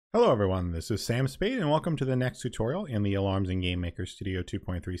Hello everyone, this is Sam Spade and welcome to the next tutorial in the Alarms in GameMaker Studio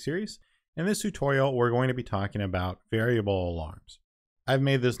 2.3 series. In this tutorial, we're going to be talking about variable alarms. I've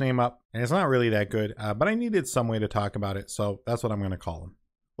made this name up and it's not really that good, but I needed some way to talk about it, so that's what I'm going to call them.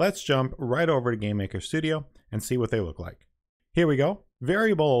 Let's jump right over to GameMaker Studio and see what they look like. Here we go.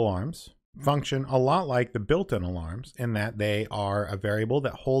 Variable alarms function a lot like the built-in alarms in that they are a variable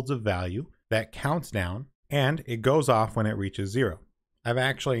that holds a value that counts down and it goes off when it reaches 0. I've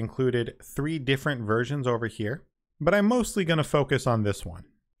actually included 3 different versions over here, but I'm mostly going to focus on this one.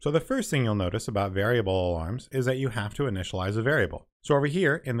 So the first thing you'll notice about variable alarms is that you have to initialize a variable. So over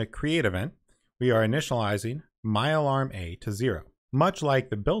here in the create event, we are initializing myAlarmA to 0. Much like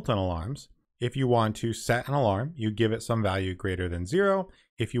the built-in alarms, if you want to set an alarm, you give it some value greater than 0.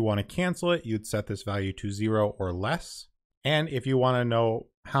 If you want to cancel it, you'd set this value to 0 or less. And if you want to know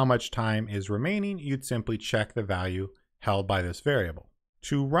how much time is remaining, you'd simply check the value held by this variable.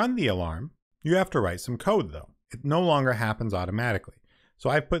 To run the alarm, you have to write some code though. It no longer happens automatically.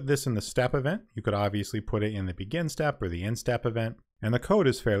 So I put this in the step event. You could obviously put it in the begin step or the end step event, and the code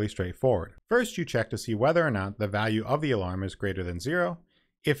is fairly straightforward. First, you check to see whether or not the value of the alarm is greater than 0.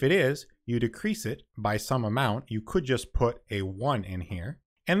 If it is, you decrease it by some amount. You could just put a 1 in here.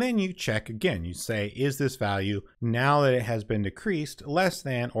 And then you check again. You say, is this value, now that it has been decreased, less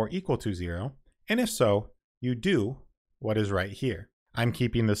than or equal to 0? And if so, you do what is right here. I'm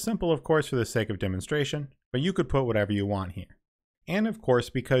keeping this simple, of course, for the sake of demonstration, but you could put whatever you want here. And of course,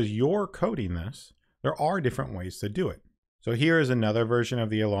 because you're coding this, there are different ways to do it. So here is another version of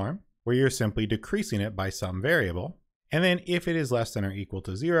the alarm where you're simply decreasing it by some variable. And then if it is less than or equal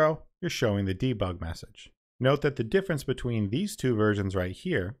to 0, you're showing the debug message. Note that the difference between these two versions right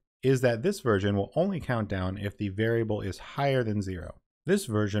here is that this version will only count down if the variable is higher than 0. This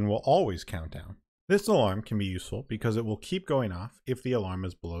version will always count down. This alarm can be useful because it will keep going off if the alarm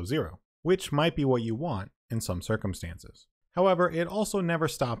is below 0, which might be what you want in some circumstances. However, it also never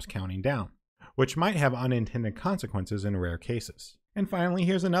stops counting down, which might have unintended consequences in rare cases. And finally,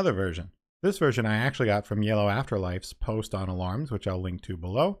 here's another version. This version I actually got from Yellow Afterlife's post on alarms, which I'll link to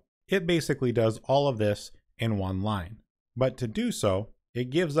below. It basically does all of this in one line. But to do so, it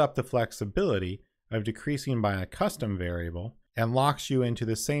gives up the flexibility of decreasing by a custom variable and locks you into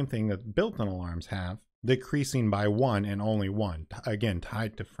the same thing that built-in alarms have, decreasing by 1 and only 1, again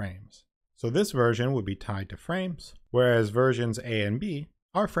tied to frames. So this version would be tied to frames, whereas versions A and B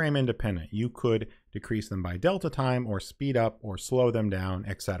are frame independent. You could decrease them by delta time or speed up or slow them down,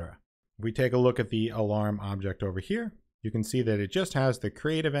 etc. If we take a look at the alarm object over here, you can see that it just has the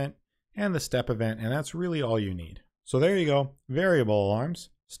create event and the step event, and that's really all you need. So there you go, variable alarms,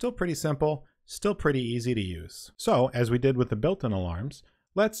 still pretty simple, still pretty easy to use. So as we did with the built-in alarms,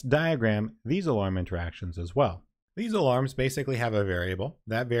 let's diagram these alarm interactions as well. These alarms basically have a variable.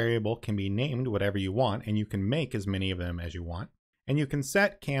 That variable can be named whatever you want, and you can make as many of them as you want. And you can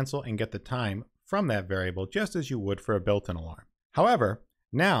set, cancel, and get the time from that variable just as you would for a built-in alarm. However,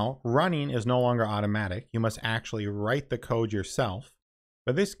 now running is no longer automatic. You must actually write the code yourself,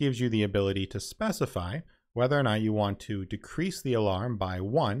 but this gives you the ability to specify whether or not you want to decrease the alarm by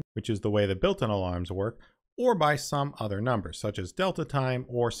 1, which is the way the built-in alarms work, or by some other number, such as delta time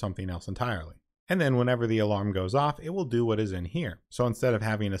or something else entirely. And then whenever the alarm goes off, it will do what is in here. So instead of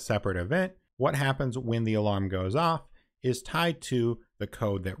having a separate event, what happens when the alarm goes off is tied to the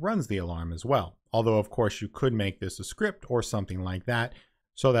code that runs the alarm as well. Although of course you could make this a script or something like that,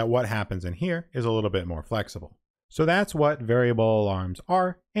 so that what happens in here is a little bit more flexible. So that's what variable alarms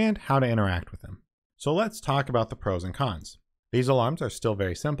are and how to interact with them. So let's talk about the pros and cons. These alarms are still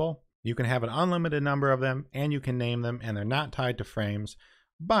very simple. You can have an unlimited number of them and you can name them and they're not tied to frames,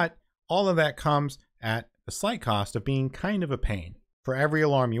 but all of that comes at the slight cost of being kind of a pain. For every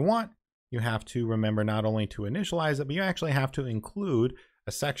alarm you want, you have to remember not only to initialize it, but you actually have to include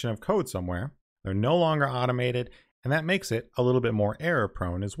a section of code somewhere. They're no longer automated, and that makes it a little bit more error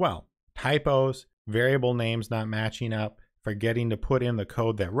prone as well. Typos, variable names not matching up, forgetting to put in the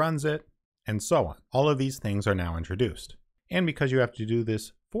code that runs it, and so on. All of these things are now introduced. And because you have to do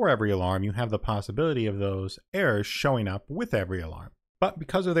this for every alarm, you have the possibility of those errors showing up with every alarm. But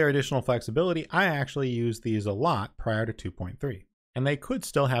because of their additional flexibility, I actually used these a lot prior to 2.3, and they could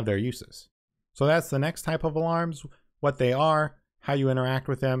still have their uses. So that's the next type of alarms, what they are, how you interact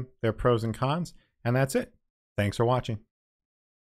with them, their pros and cons, and that's it. Thanks for watching.